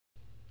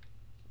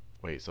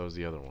Wait, so is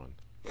the other one.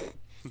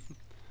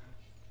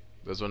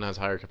 This one has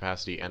higher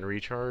capacity and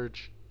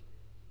recharge.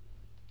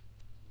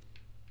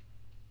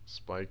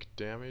 Spike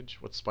damage?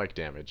 What's spike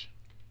damage?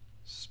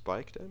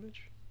 Spike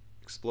damage?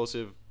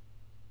 Explosive...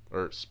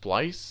 Or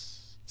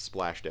splice?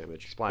 Splash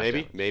damage. Splash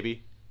maybe? damage.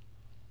 Maybe?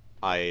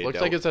 I Looks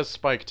don't... like it says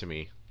spike to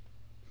me.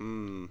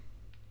 Hmm.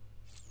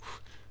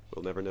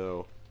 We'll never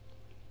know.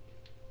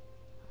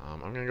 I'm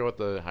gonna go with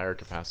the higher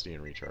capacity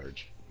and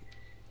recharge.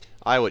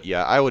 I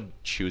would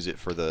choose it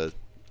for the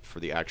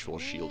actual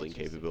shielding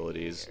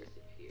capabilities.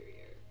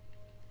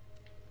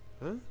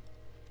 Huh?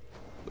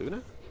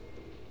 Luna?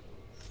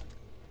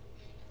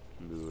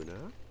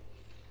 Luna?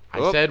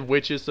 I said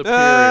which is superior.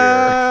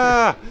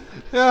 Ah!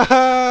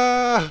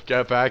 Ah!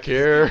 Get back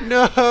here.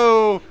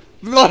 No!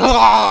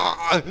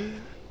 Ah!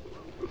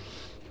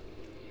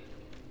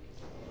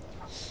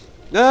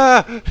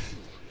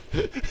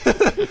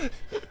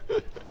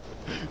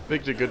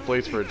 Picked a good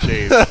place for a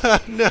chase.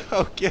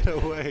 No, get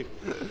away.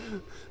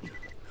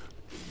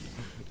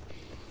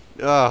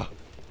 Ah.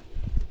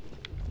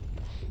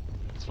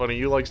 It's funny,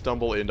 you like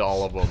stumble into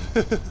all of them,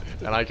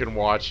 and I can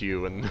watch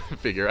you and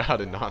figure out how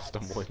to not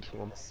stumble into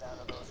them.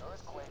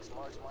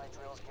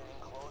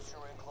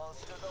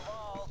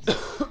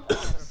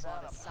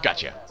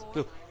 Gotcha.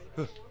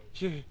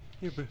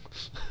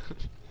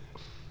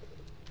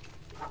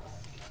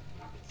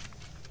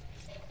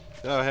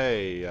 Oh,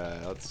 hey,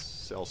 let's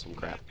sell some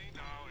crap.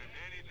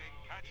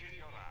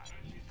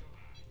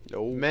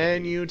 Oh,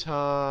 Menu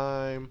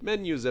time.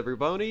 menus,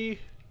 everybody.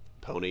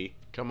 Pony.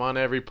 Come on,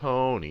 every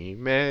pony.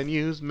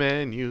 Menus,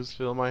 menus,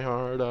 fill my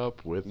heart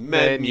up with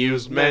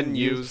Menus,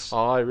 menus.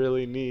 All I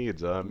really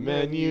need's a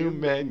menu,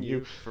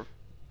 menu. For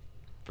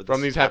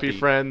From this these happy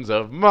friends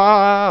of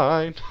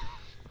mine.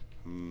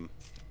 Hmm.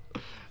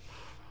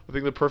 I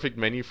think the perfect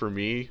menu for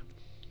me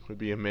would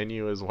be a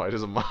menu as wide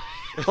as a mile.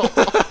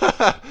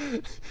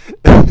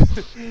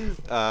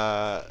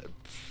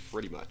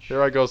 Pretty much.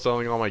 Here I go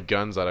selling all my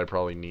guns that I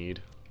probably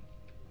need.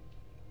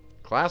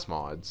 Class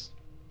mods.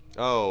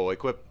 Oh,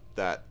 equip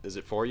that. Is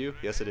it for you?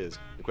 Yes, it is.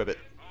 Equip it.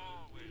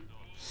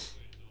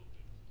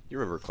 You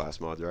remember class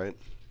mods, right?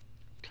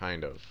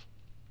 Kind of.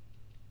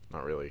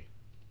 Not really.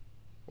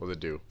 What does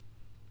it do?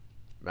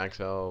 Max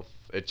health.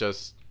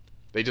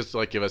 They just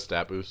like give us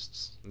stat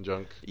boosts and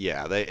junk.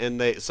 Yeah,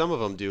 some of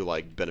them do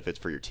like benefits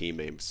for your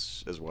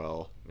teammates as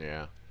well.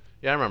 Yeah.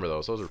 Yeah, I remember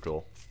those. Those were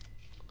cool.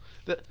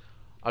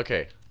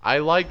 Okay, I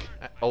like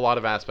a lot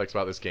of aspects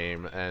about this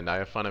game, and I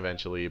have fun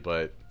eventually,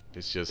 but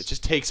it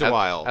just takes a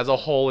while. As a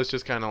whole, it's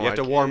just kind of like... You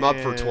have to warm up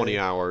for 20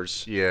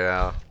 hours.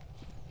 Yeah.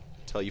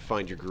 Until you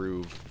find your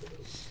groove.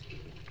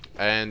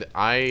 And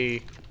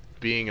I,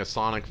 being a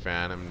Sonic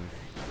fan, I'm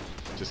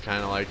just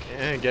kind of like,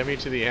 get me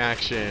to the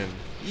action.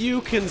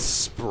 You can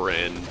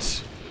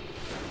sprint.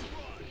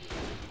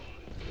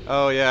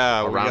 Oh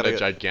yeah, around a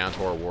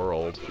Gigantor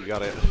world. We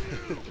gotta...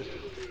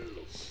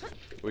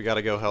 we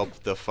gotta go help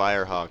the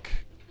Firehawk.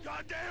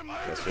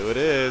 Guess who it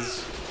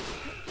is?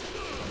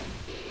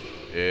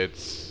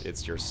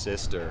 It's your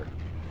sister.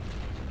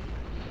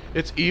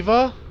 It's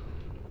Eva?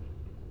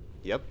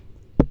 Yep.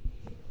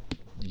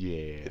 Yeah.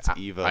 It's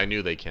Eva. I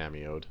knew they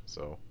cameoed,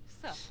 so.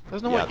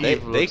 There's no yeah, way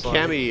Eva they looks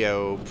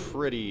cameo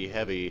pretty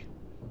heavy.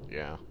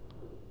 Yeah.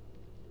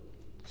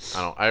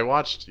 I don't know. I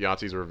watched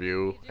Yahtzee's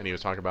review, and he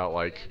was talking about,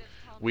 like,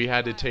 I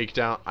had to take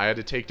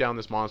down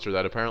this monster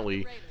that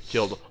apparently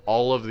killed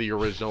all of the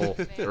original,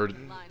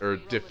 or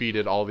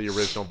defeated all the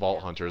original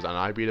Vault Hunters, and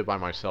I beat it by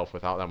myself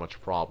without that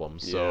much problem,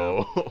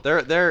 so...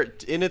 Yeah. They're,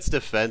 in its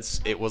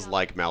defense, it was,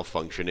 like,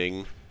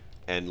 malfunctioning,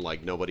 and,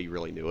 like, nobody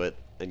really knew it,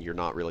 and you're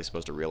not really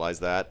supposed to realize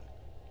that.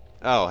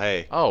 Oh,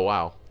 hey. Oh,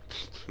 wow.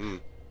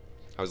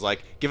 I was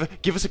like, give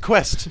us a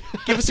quest!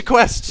 Give us a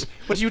quest!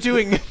 What are you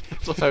doing?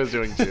 That's what I was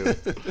doing, too.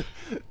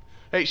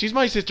 Hey, she's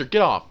my sister,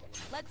 get off!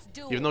 Let's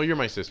do Even though you're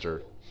my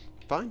sister.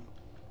 Fine.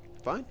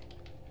 Fine.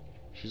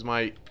 She's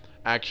my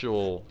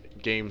actual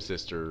game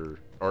sister.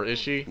 Or is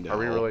she? No, Are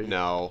we really?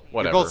 No.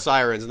 Whatever. You're both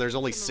sirens, and there's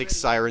only 6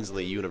 sirens in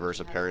the universe,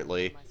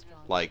 apparently.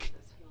 Like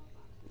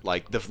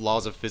the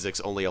laws of physics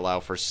only allow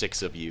for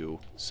 6 of you,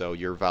 so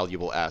you're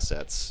valuable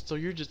assets. So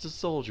you're just a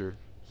soldier.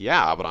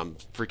 Yeah, but I'm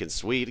freaking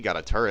sweet. Got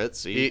a turret.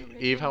 See?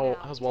 Eve,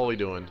 how's Wally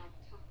doing?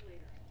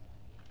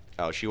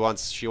 Oh, she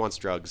wants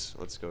drugs.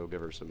 Let's go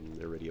give her some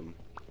iridium.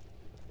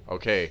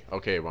 Okay,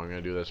 well I'm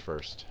gonna do this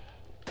first.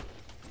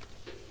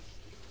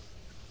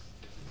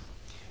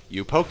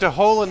 You poked a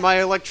hole in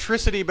my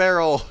electricity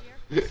barrel.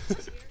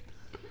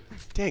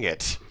 Dang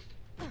it.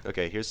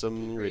 Okay, here's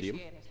some iridium.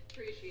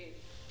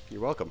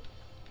 You're welcome.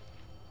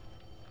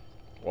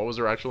 What was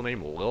her actual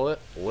name? Lilith?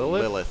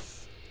 Lilith?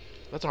 Lilith.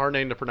 That's a hard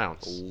name to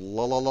pronounce.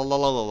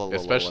 Especially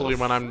Especially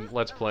when I'm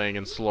Let's Playing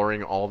and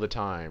slurring all the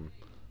time.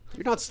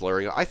 You're not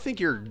slurring. I think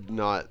you're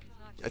not...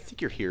 I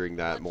think you're hearing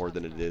that more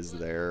than it is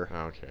there.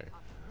 Okay.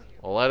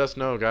 Well, let us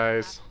know,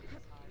 guys.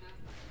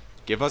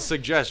 Give us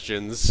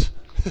suggestions.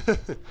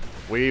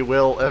 We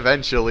will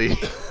eventually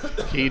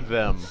heed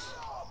them.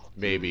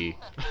 Maybe.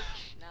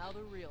 Now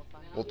the real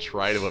fun. We'll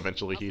try to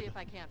eventually I'll see heed if them.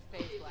 I can't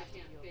face blast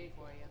you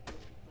for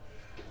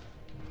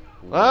you.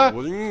 Ah!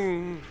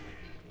 Mm.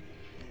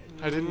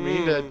 I didn't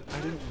mean to. I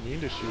didn't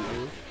mean to shoot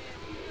you.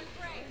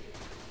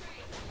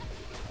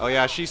 Oh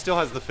yeah, she still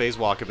has the phase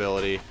walk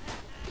ability,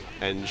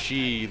 and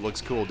she looks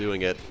cool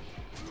doing it,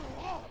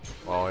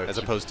 Well, as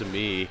opposed to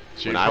me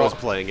she when I was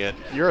playing it.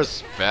 You're a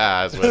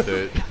spaz with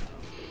it.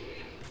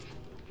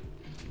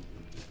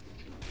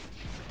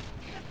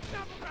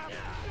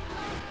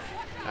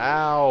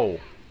 Ow!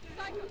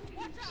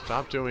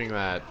 Stop doing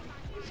that.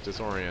 It's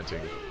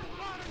disorienting.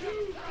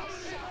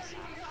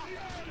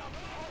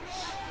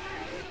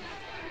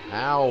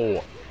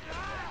 Ow!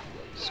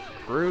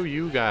 Screw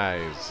you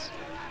guys.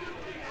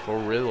 For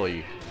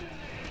really.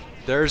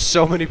 There's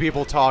so many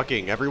people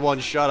talking. Everyone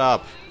shut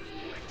up.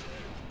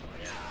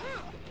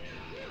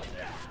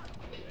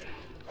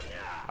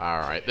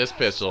 Alright, this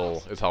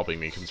pistol is helping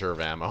me conserve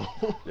ammo.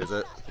 Is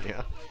it?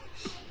 Yeah.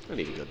 I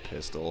need a good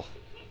pistol.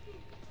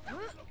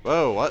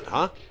 Whoa, what?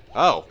 Huh?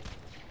 Oh.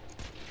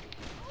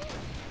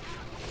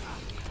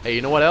 Hey,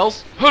 you know what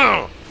else?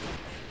 Huh!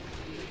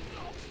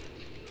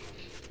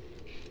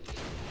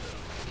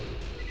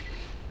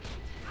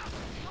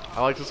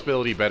 I like this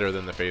ability better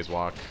than the phase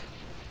walk.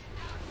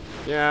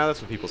 Yeah,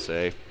 that's what people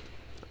say.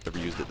 Never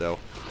used it though.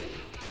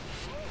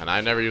 And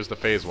I never used the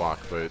phase walk,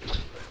 but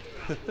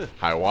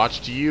I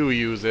watched you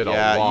use it a lot.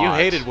 Yeah, you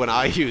hated when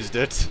I used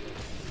it.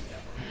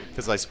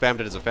 Because I spammed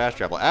it as a fast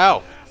travel.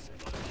 Ow!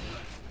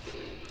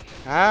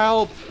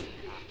 Help!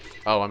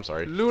 Oh, I'm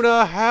sorry.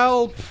 Luna,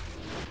 help!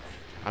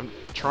 I'm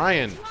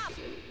trying.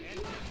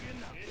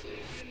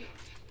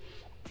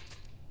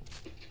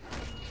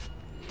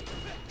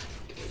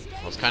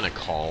 I was kind of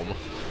calm.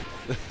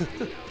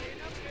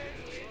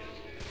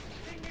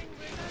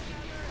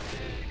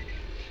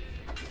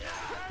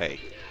 Hey,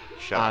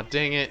 shut Ah, up.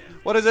 dang it.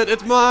 What is it?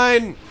 It's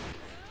mine!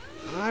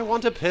 I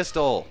want a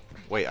pistol.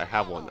 Wait, I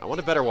have one. I want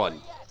a better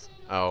one.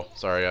 Oh,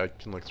 sorry, I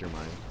can look through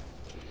mine.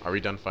 Are we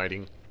done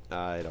fighting?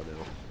 I don't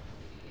know.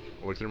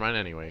 I'll look through mine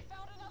anyway.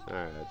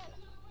 Alright.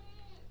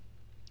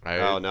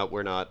 Oh, no,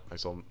 we're not. I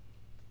still...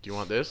 Do you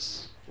want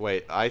this?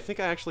 Wait, I think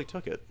I actually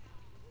took it.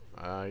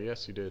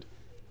 Yes, you did.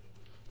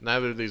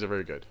 Neither of these are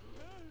very good.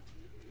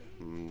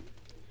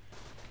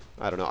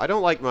 I don't know. I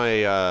don't like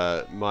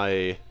my,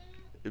 my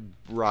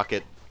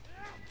rocket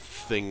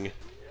thing.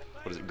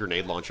 What is it?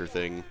 Grenade launcher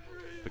thing.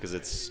 Because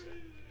it's...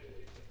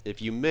 If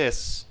you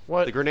miss,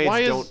 What? the grenades Why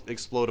is- don't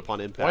explode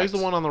upon impact. Why is the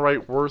one on the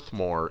right worth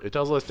more? It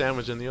does less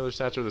damage and the other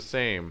stats are the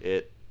same.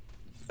 It...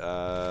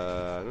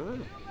 I don't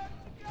know.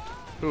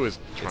 Who is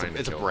trying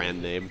It's to a kill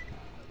brand name.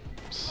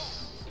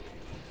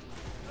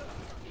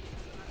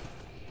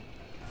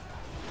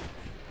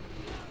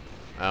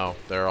 Oh,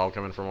 they're all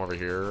coming from over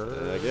here.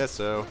 I guess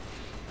so.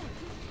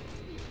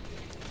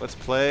 Let's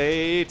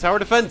play Tower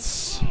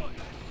Defense.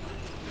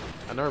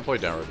 I never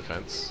played Tower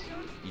Defense.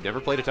 You never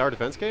played a Tower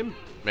Defense game?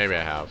 Maybe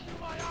I have,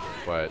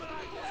 but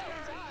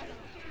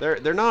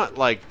They're not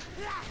like...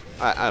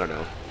 I don't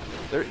know.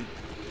 They're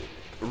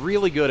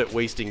really good at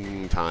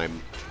wasting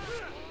time.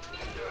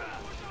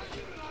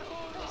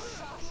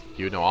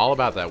 you'd know all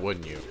about that,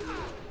 wouldn't you?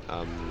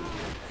 I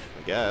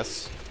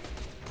guess.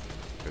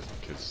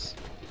 Because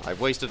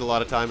I've wasted a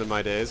lot of time in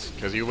my days.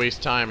 you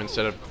waste time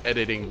instead of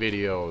editing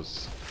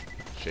videos.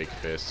 Shake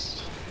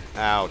fist.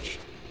 Ouch.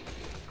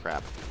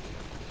 Crap.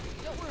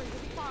 Don't worry,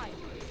 you'll be fine.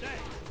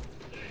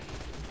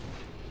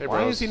 Hey, Why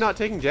bros. is he not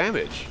taking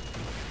damage?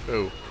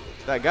 Who?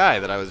 That guy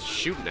that I was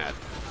shooting at.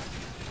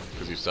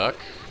 Because you suck?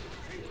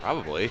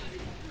 Probably.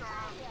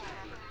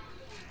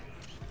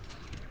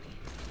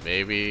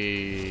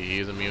 Maybe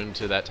he's immune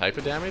to that type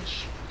of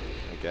damage?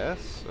 I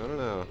guess. I don't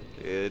know.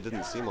 It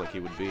didn't seem like he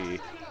would be.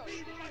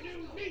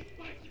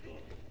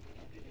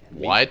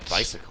 What? Meat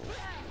bicycle.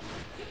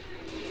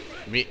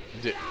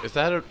 Is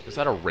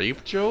that a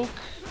rape joke?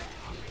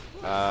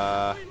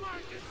 I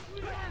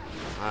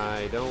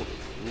don't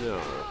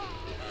know.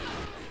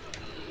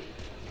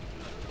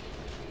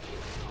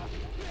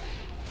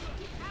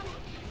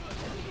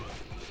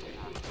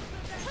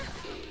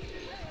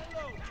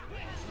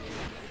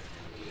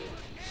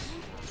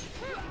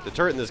 The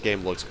turret in this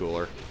game looks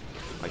cooler,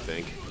 I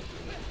think.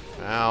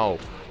 Ow.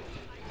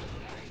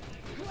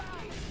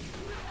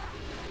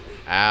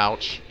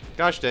 Ouch.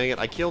 Gosh dang it,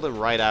 I killed him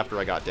right after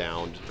I got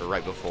downed, or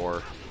right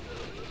before.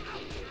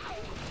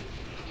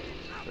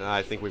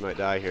 I think we might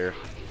die here,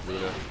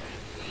 Luna.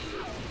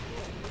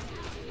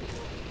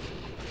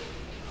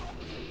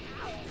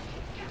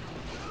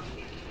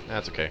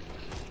 That's okay.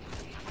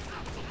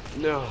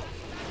 No.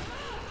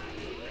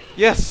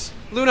 Yes!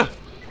 Luna!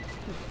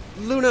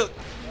 Luna!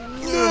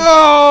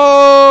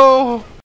 No!